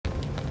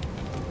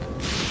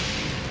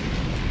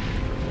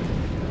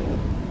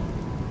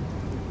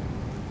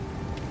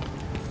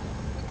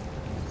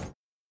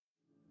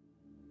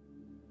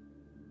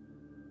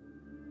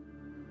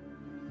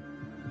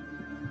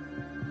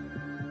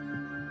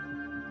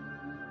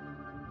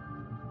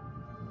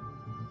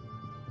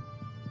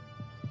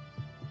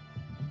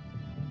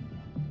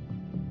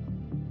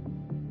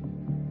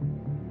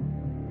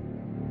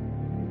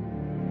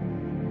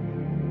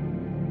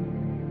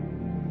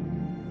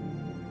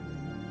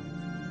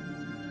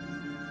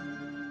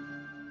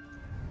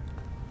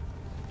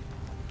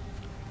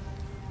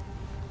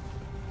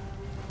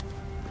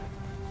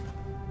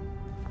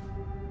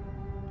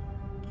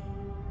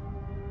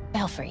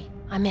Belfry,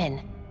 I'm in.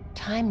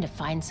 Time to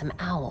find some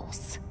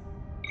owls.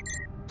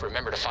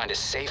 Remember to find a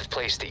safe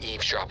place to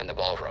eavesdrop in the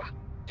ballroom.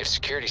 If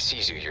security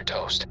sees you, you're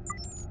toast.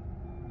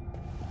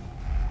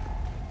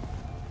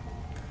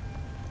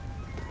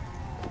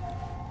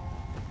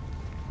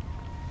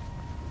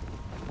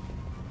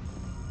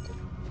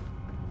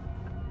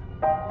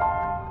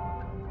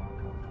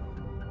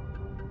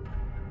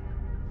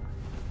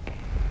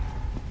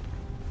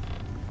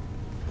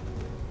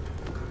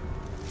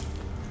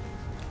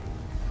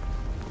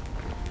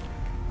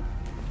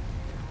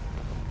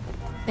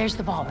 There's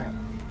the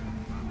ballroom.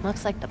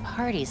 Looks like the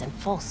party's in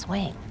full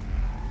swing.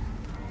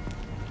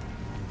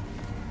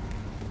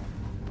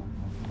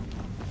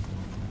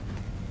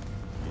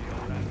 You know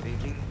what I'm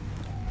thinking?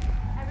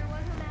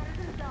 Everyone who matters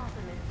in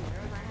Gotham is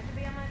here, and I have to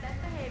be on my best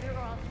behavior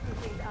or I'll screw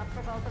things up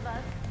for both of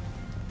us.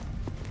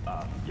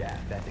 Yeah,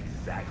 that's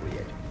exactly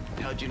it.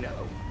 How'd you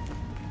know?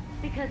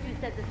 Because you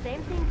said the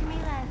same thing to me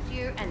last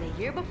year, and the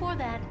year before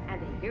that,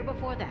 and the year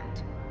before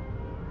that.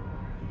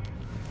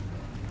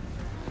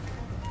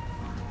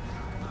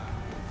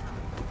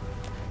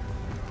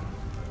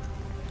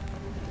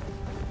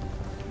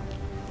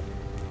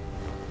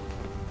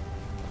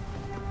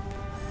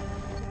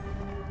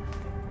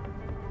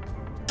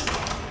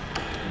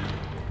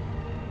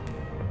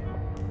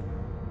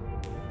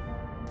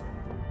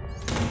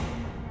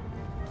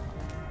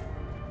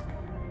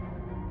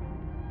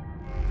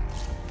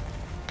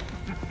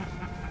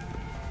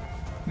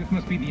 This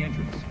must be the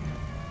entrance.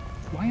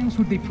 Why else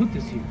would they put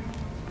this here?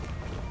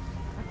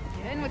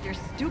 Again with your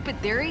stupid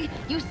theory?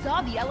 You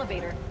saw the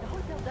elevator. The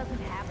hotel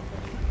doesn't have a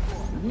second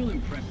floor. We'll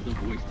impress the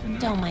voice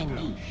tonight. Don't mind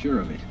me. I'm sure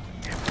of it.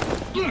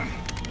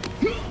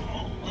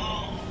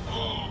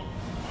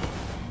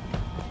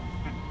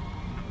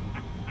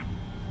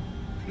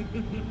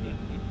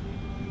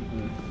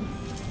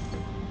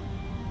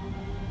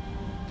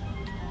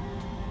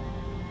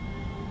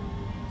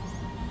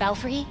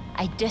 Belfry,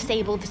 I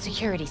disabled the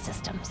security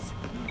systems.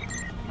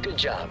 Good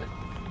job.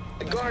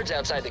 The guards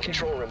outside the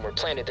control room were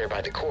planted there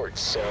by the courts,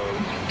 so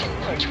you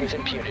can punch with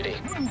impunity.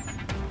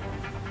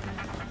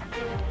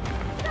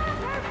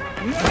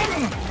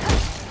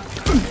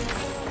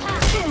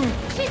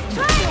 She's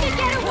trying to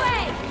get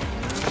away!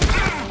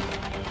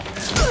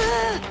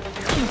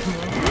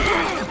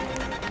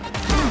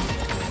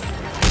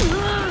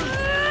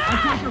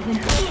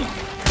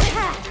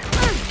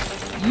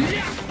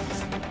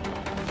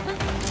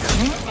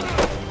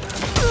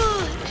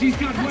 She's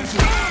got weapons!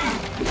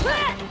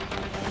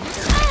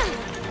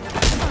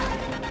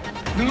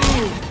 No!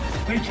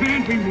 They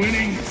can't be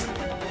winning!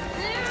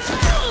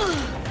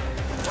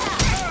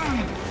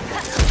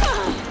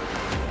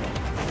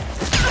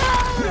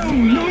 Oh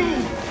no!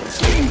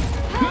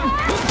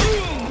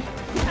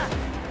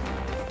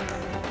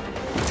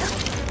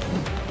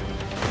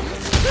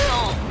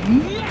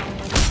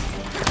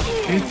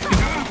 It's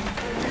enough!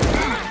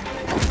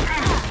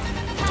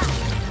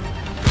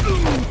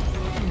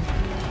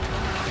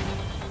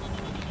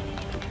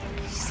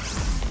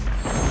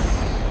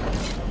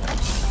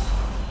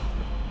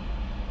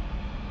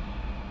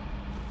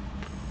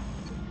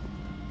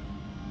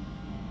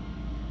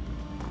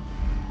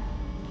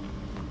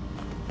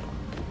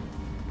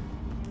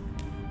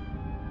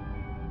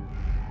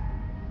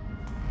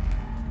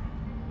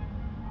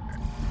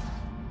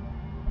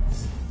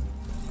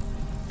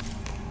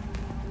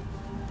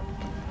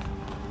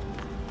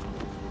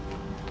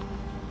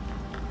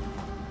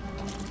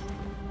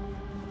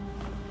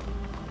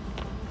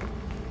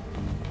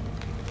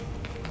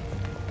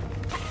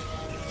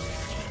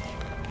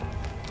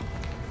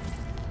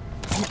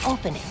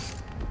 Opening.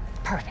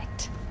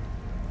 Perfect.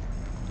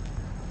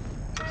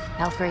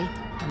 Belfry,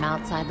 I'm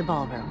outside the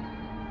ballroom.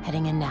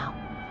 Heading in now.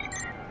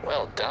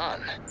 Well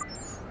done.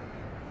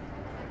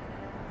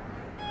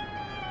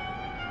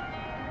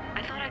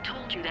 I thought I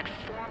told you that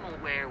formal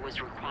wear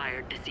was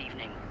required this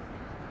evening.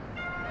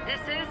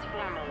 This is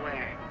formal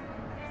wear.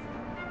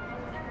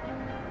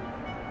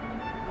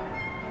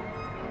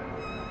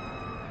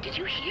 Did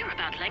you hear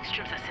about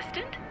Langstrom's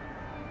assistant?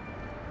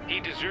 He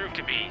deserved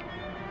to be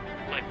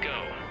let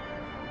go.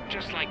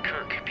 Just like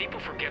Kirk,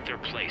 people forget their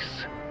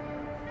place.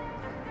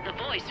 The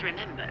voice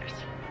remembers.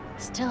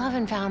 Still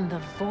haven't found the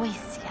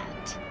voice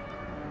yet.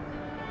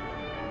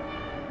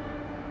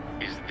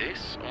 Is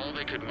this all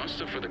they could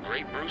muster for the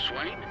great Bruce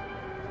Wayne?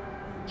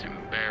 It's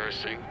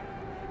embarrassing.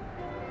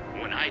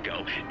 When I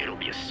go, it'll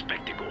be a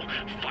spectacle.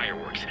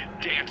 Fireworks,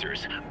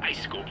 dancers,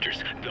 ice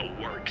sculptures, the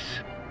works.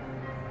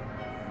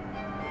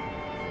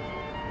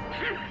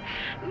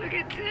 Look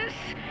at this.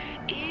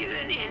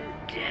 Even in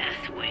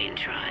death, Wayne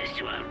tries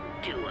to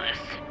outdo us.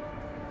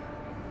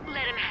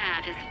 Let him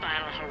have his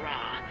final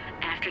hurrah.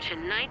 After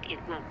tonight, it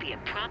won't be a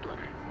problem.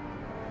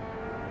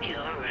 You're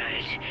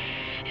right.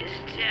 His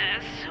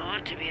death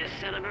ought to be a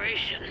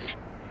celebration.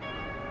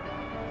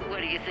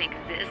 What do you think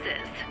this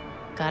is?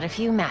 Got a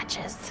few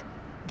matches.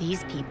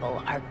 These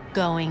people are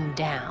going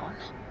down.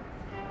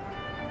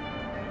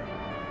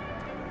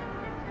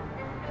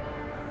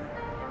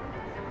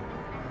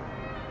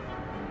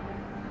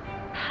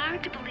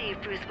 Hard to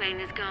believe Bruce Wayne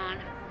is gone.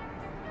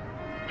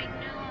 I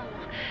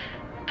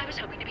was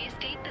hoping to be a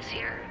state this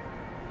year.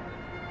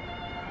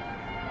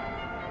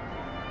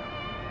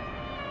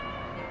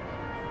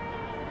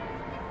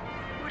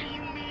 What do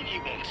you mean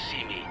you won't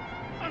see me?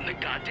 I'm the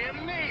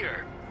goddamn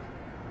mayor.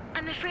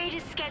 I'm afraid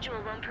his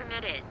schedule won't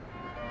permit it.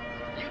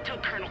 You tell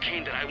Colonel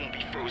Kane that I won't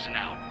be frozen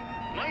out.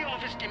 My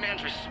office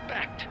demands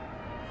respect.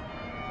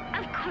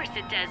 Of course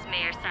it does,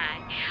 Mayor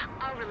Sai.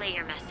 I'll relay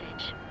your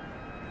message.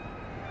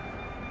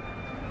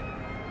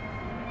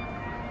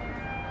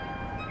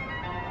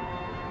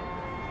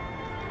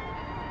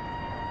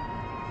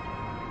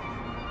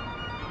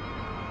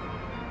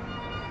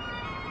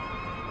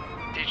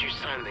 Did you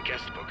sign the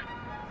guest book?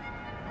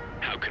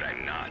 How could I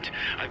not?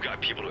 I've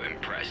got people to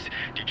impress.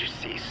 Did you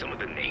see some of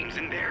the names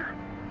in there?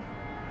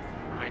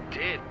 I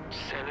did.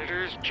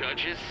 Senators,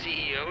 judges,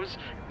 CEOs,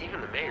 even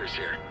the mayor's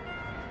here.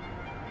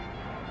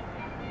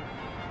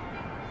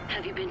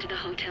 Have you been to the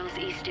hotel's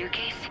east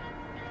staircase?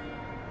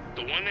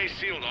 The one they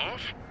sealed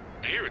off?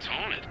 I hear it's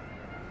haunted.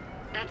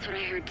 That's what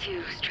I heard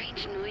too.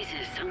 Strange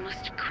noises,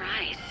 almost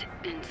cries,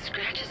 and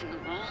scratches in the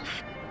walls.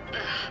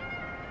 Ugh.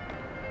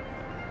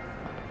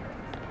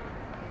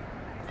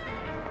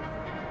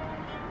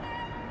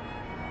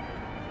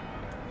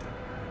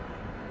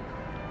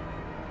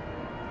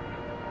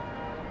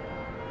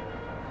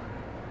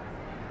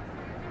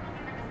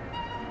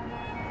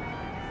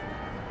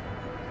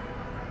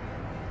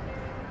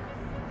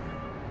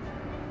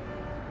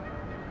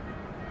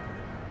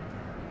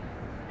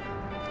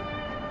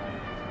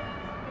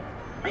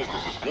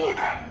 Business is good.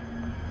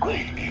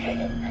 Great, even.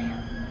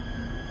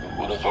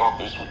 Who would have thought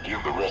this would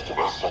give the rest of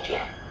us such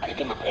a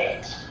kick in the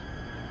pants?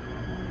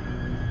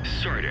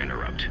 Sorry to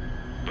interrupt,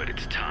 but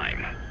it's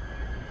time.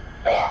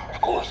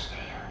 Of course.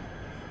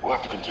 We'll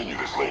have to continue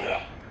this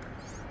later.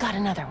 Got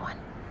another one.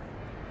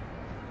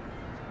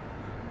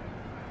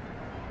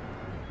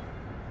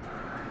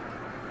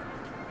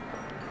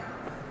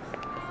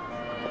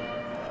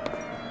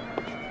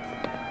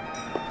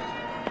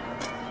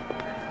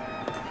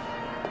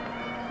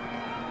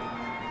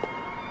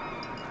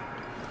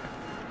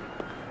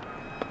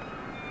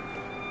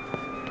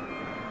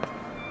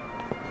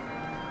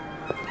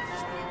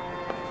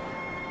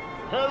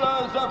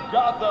 Pillars of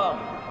Gotham,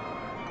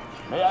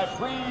 may I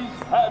please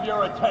have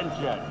your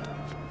attention?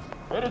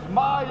 It is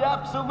my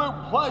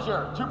absolute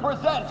pleasure to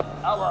present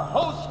our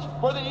host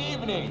for the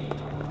evening.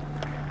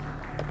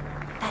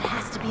 That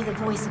has to be the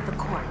voice of the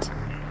court.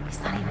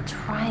 He's not even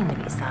trying to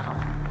be subtle.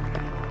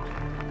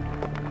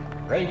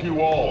 Thank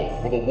you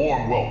all for the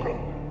warm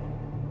welcome.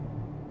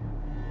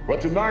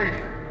 But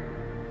tonight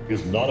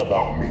is not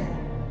about me.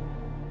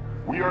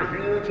 We are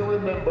here to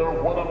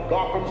remember one of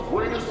Gotham's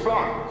greatest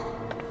sons,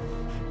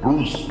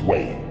 Bruce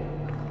Wayne.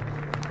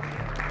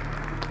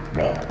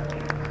 Now,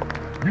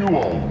 you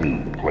all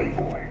knew the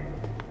Playboy.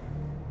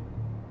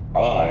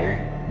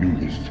 I knew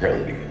his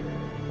charity.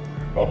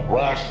 A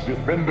brash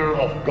defender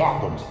of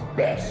Gotham's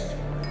best.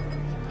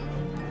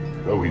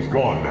 Though he's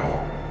gone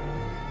now,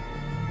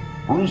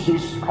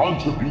 Bruce's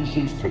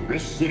contributions to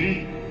this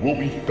city will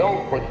be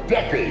felt for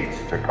decades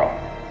to come.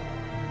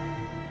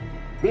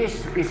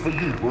 This is for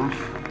you, Bruce.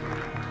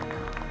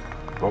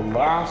 The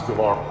last of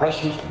our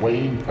precious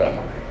Wayne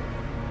family.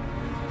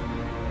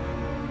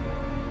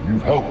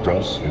 You've helped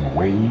us in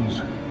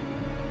ways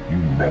you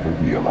never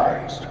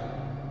realized.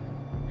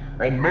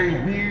 And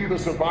may we, the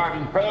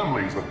surviving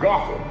families of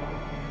Gotham,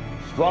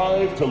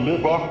 strive to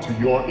live up to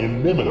your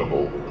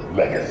inimitable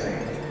legacy.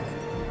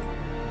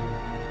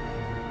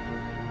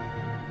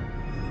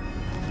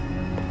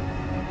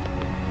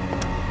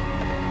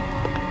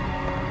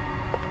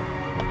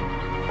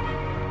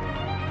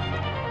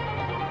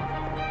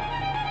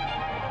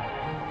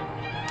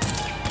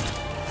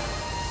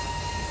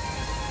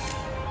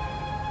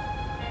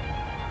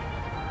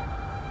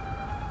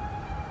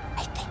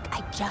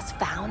 Just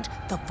found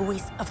the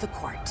voice of the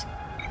court.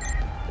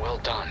 Well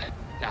done.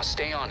 Now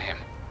stay on him.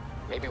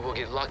 Maybe we'll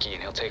get lucky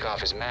and he'll take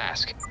off his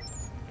mask.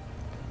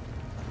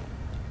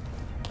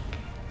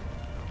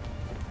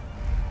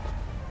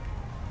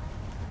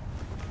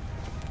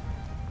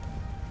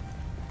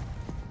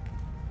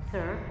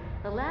 Sir,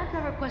 the labs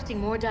are requesting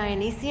more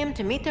Dionysium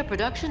to meet their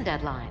production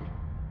deadline.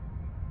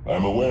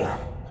 I'm aware.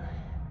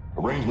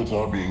 Arrangements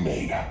are being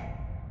made.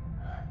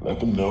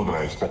 Let them know that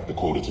I expect the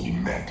quota to be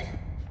met.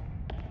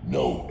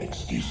 No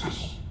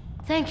excuses.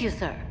 Thank you,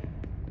 sir.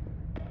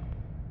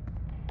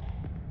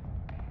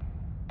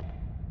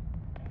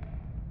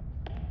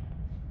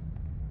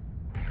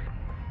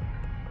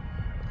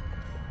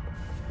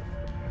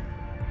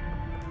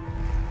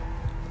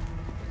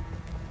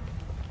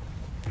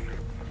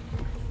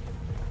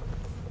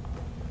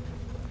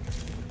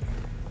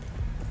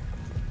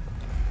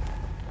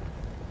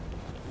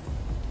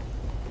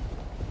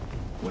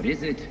 What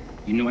is it?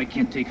 You know I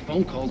can't take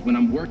phone calls when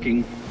I'm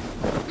working.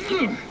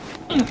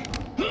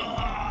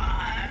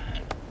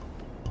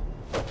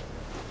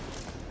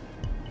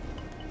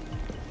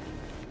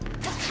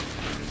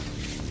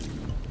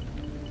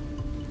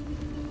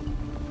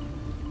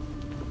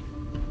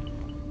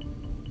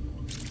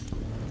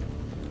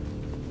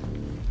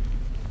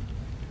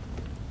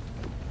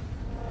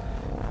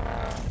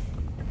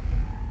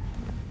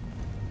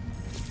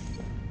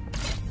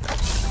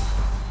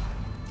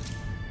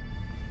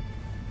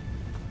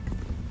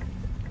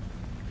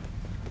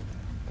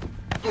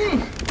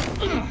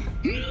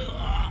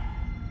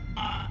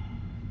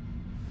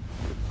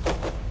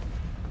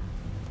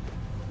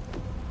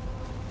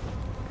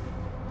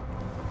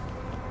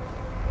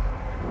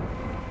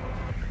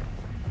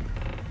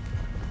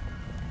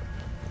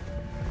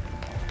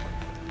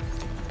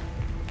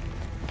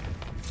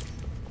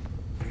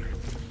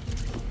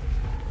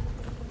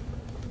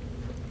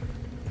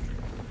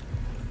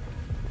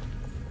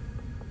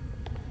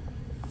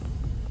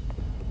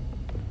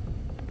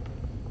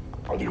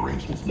 Are the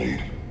arrangements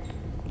made?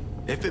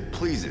 If it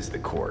pleases the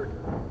court.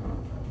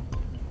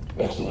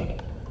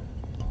 Excellent.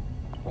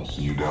 I'll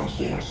see you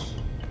downstairs.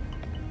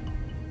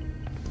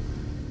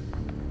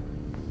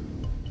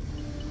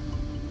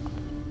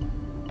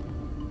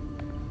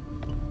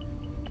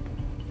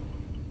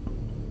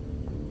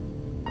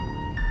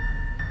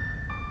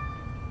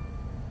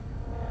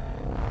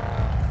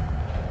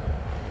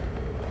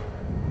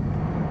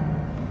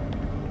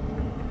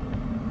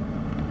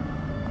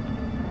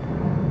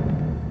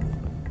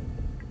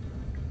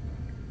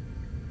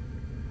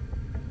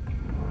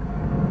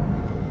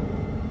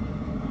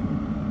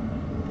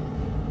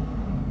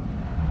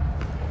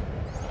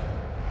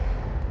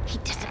 He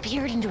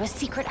disappeared into a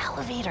secret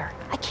elevator.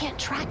 I can't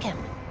track him.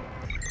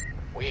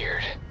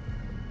 Weird.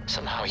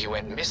 Somehow he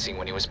went missing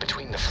when he was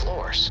between the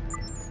floors.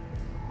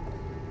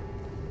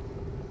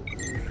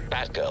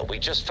 Batgirl, we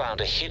just found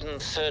a hidden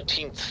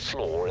 13th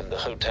floor in the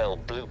hotel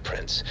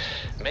blueprints.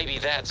 Maybe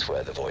that's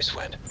where the voice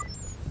went.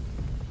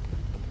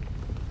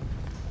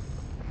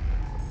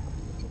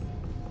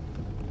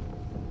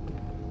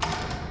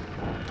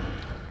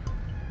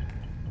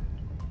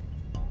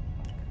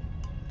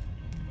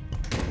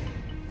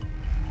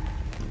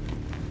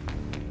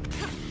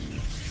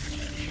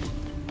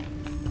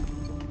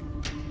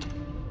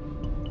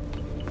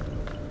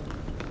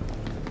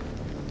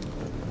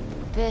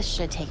 This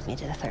should take me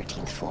to the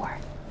 13th floor.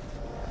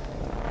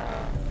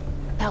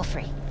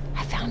 Belfry,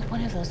 I found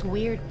one of those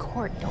weird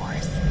court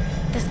doors.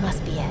 This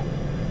must be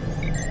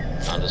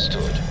it.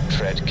 Understood.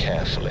 Tread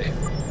carefully.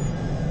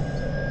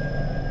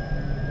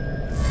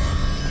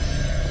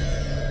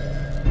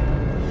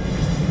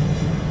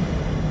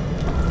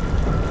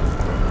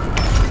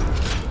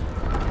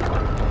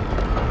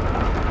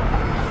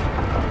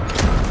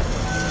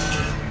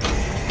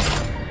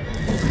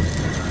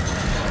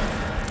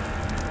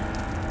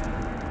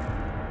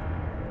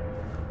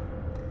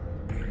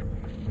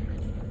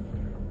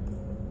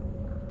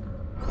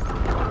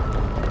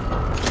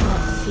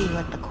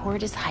 What the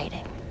court is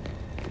hiding.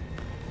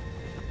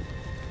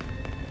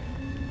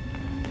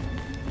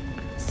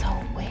 So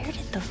where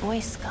did the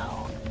voice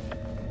go?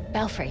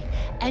 Belfry,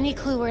 any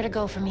clue where to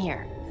go from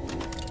here?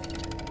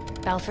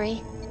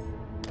 Belfry?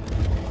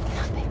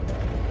 Nothing.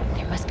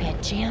 There must be a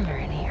jammer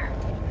in here.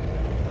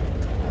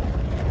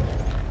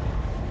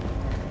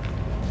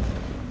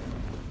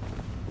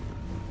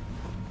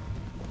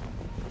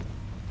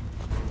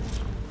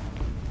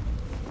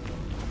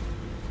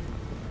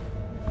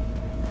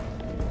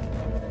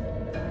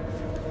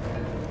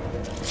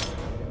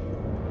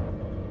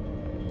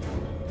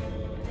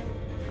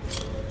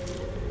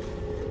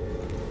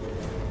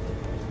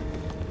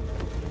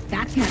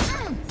 That's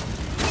him.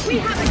 We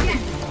have a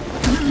guest.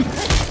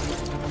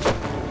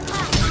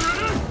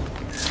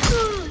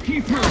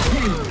 Keep her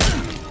pace.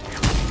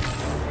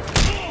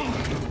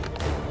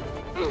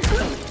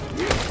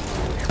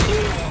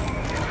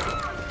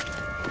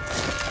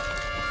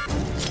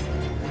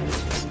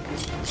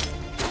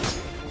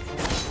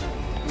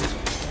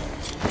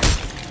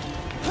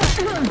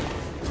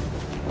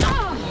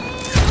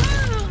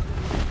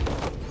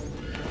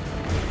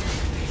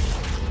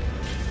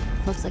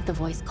 Looks like the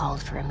voice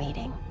called for a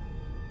meeting.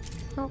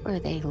 What were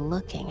they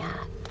looking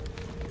at?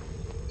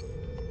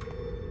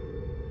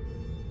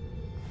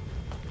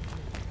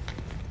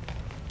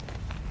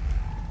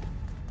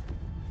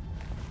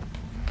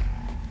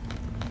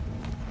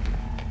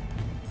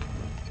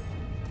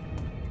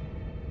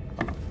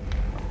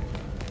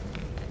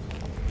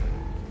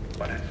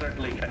 But it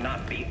certainly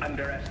cannot be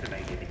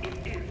underestimated.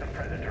 It is a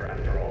predator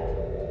after all.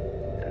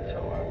 And so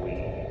are we.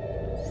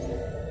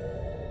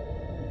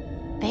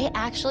 They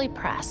actually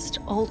pressed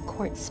old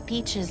court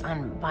speeches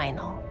on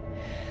vinyl.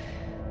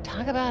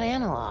 Talk about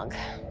analog.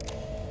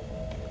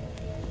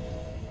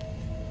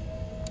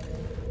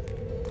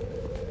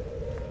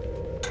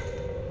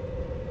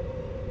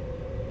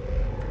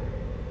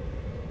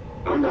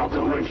 Dr.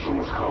 Langstrom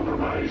was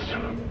compromised.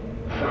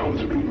 Found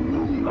to be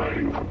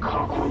moonlighting for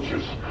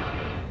cockroaches.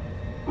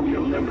 We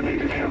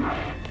eliminated him.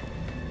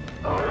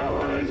 Our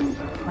allies...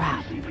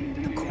 Crap.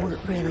 The court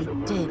really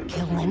did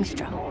kill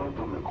Langstrom.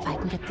 If I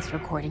can get this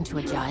recording to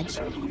a judge,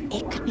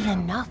 it could be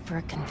enough for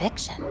a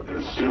conviction.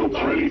 There's still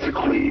plenty to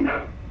clean.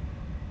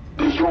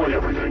 Destroy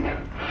everything.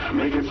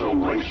 Make it so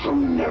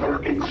Langstrom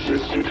never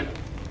existed.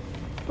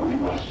 We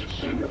must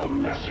send a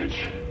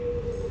message.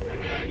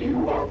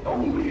 You are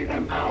only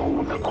an owl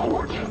of the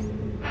court,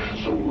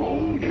 so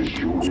long as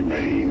you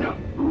remain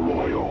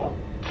loyal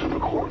to the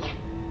court.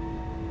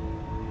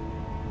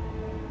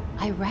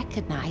 I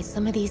recognize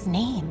some of these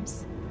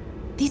names.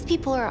 These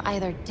people are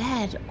either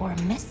dead or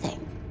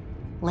missing.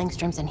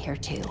 Langstrom's in here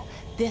too.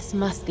 This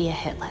must be a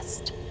hit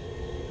list.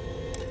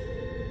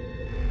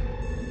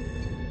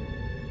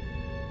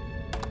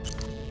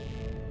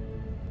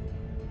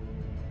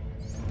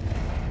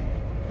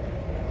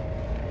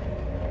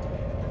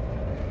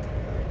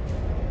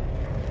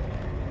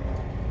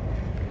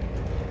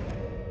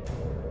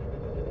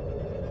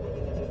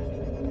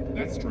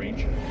 That's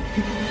strange.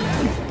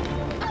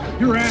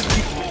 You're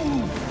asking.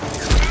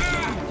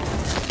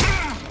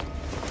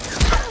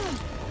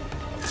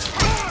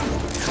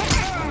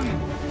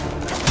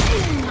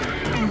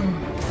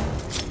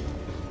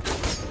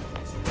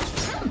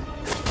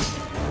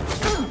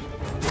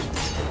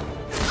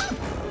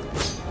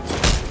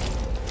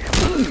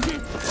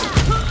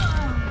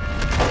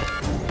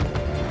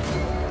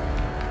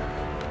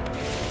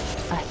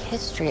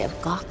 history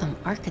of Gotham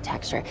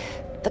architecture.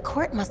 The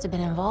court must have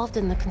been involved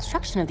in the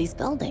construction of these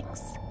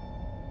buildings.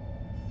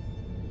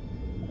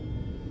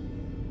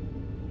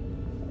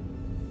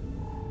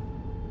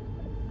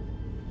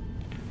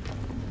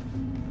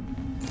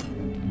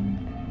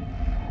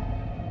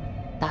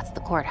 That's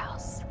the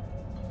courthouse.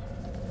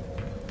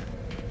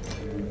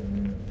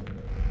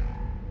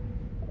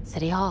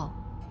 City Hall.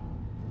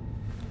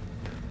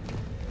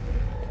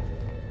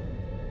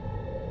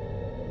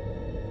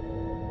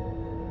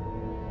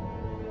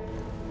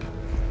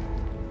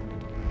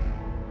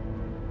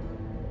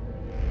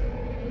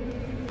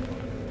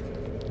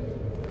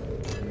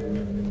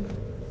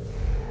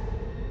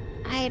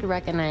 I'd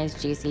recognize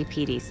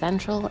GCPD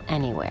Central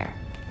anywhere.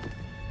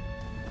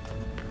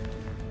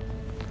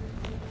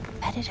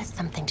 Bet it has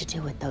something to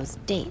do with those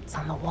dates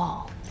on the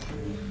wall.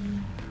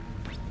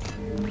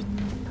 The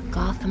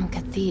Gotham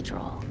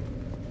Cathedral.